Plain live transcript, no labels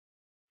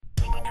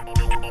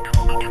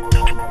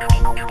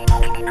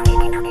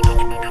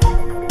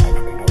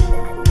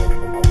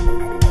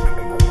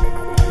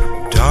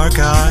Dark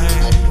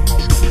eyes,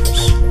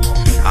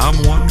 I'm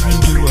wondering,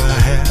 do I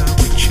have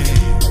a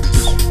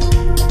chance?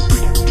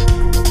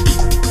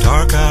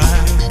 Dark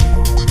eyes,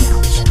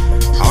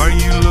 are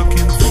you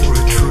looking for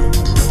a true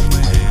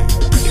romance?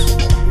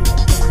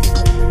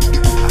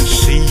 I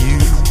see you,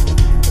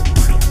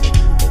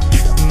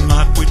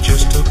 not with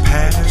just a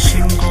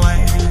passing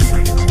glance,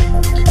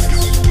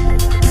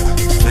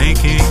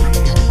 thinking,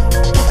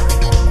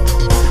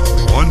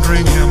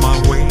 wondering, am I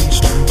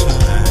wasting time?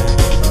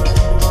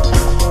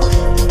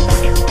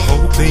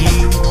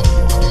 Hoping,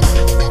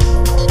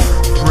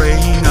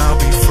 praying I'll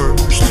be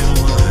first in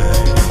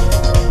line.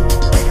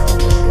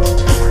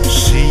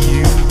 See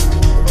you,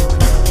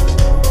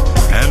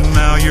 and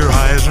now your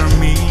eyes are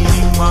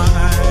meeting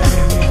mine.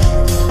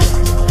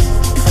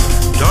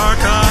 Dark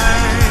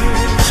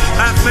eyes,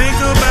 I think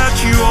about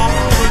you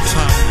all the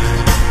time.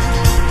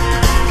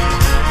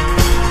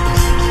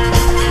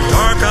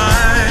 Dark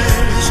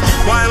eyes,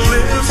 why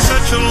live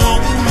such a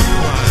lonely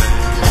life?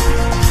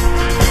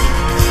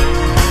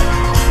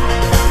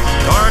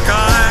 Dark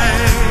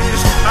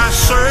eyes, I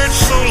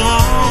searched so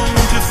long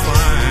to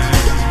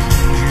find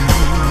you.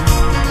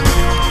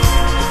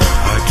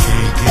 I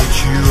can't get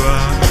you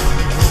out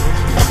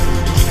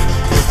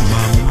of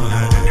my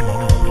mind.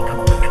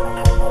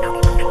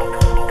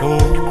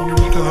 Oh,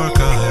 dark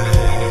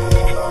eyes,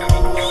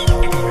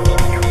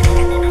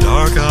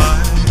 dark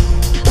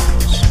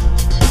eyes,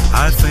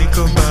 I think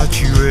about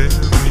you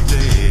every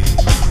day.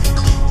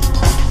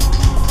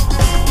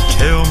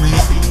 Tell me,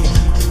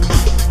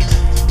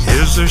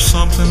 is there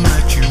something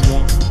that you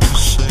want to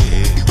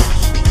say?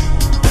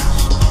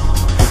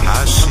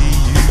 I see